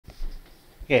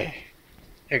Yeah,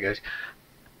 here goes.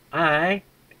 I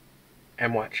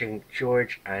am watching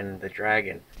George and the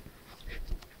Dragon.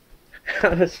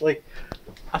 Honestly,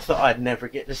 I thought I'd never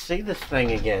get to see this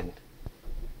thing again.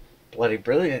 Bloody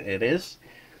brilliant it is.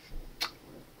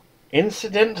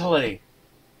 Incidentally,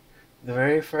 the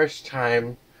very first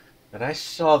time that I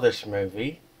saw this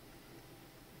movie,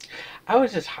 I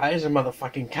was as high as a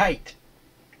motherfucking kite.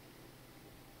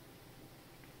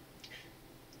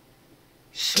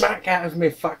 Smack out of me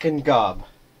fucking gob.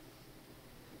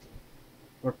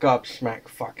 Or gobsmack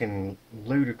fucking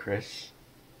ludicrous.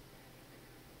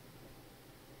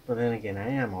 But then again, I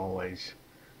am always,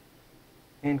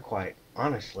 and quite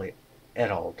honestly,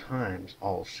 at all times,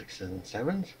 all sixes and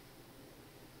sevens.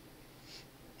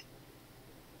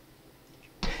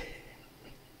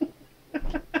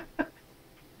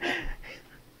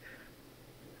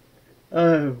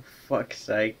 Oh, fuck's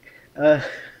sake.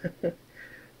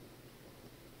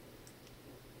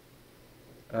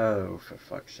 Oh, for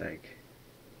fuck's sake.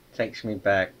 Takes me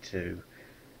back in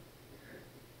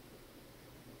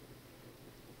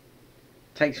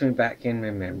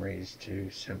my memories to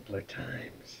simpler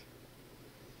times.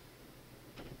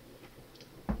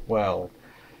 Well,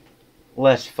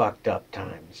 less fucked up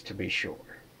times, to be sure.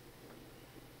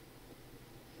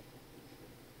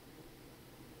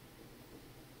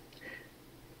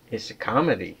 It's a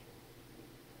comedy.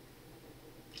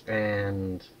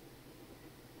 And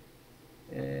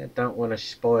don't want to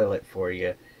spoil it for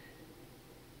you.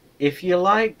 If you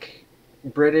like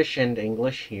British and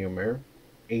English humor,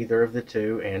 either of the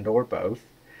two and or both,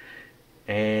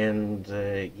 and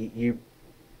you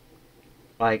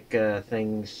like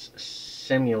things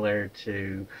similar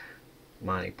to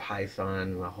Monty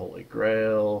Python, The Holy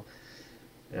Grail,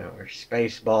 or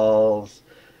Spaceballs,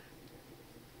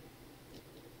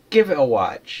 give it a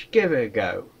watch. Give it a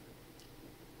go.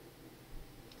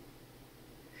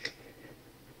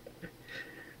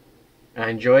 I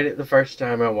enjoyed it the first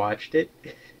time I watched it.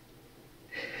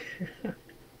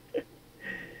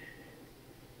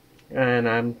 And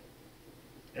I'm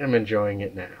enjoying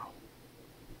it now.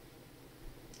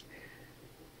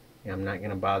 I'm not going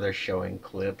to bother showing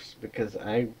clips because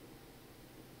I'd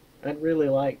really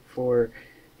like for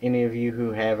any of you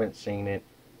who haven't seen it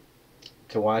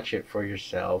to watch it for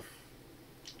yourself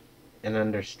and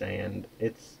understand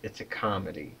it's a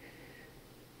comedy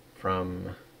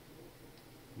from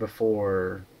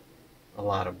before a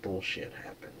lot of bullshit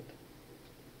happened.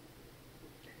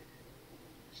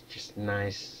 It's just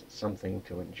nice, something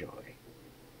to enjoy.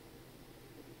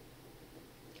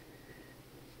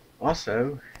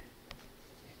 Also,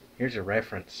 here's a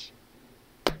reference.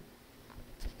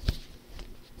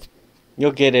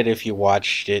 You'll get it if you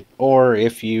watched it or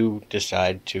if you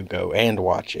decide to go and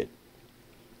watch it.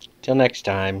 Till next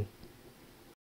time.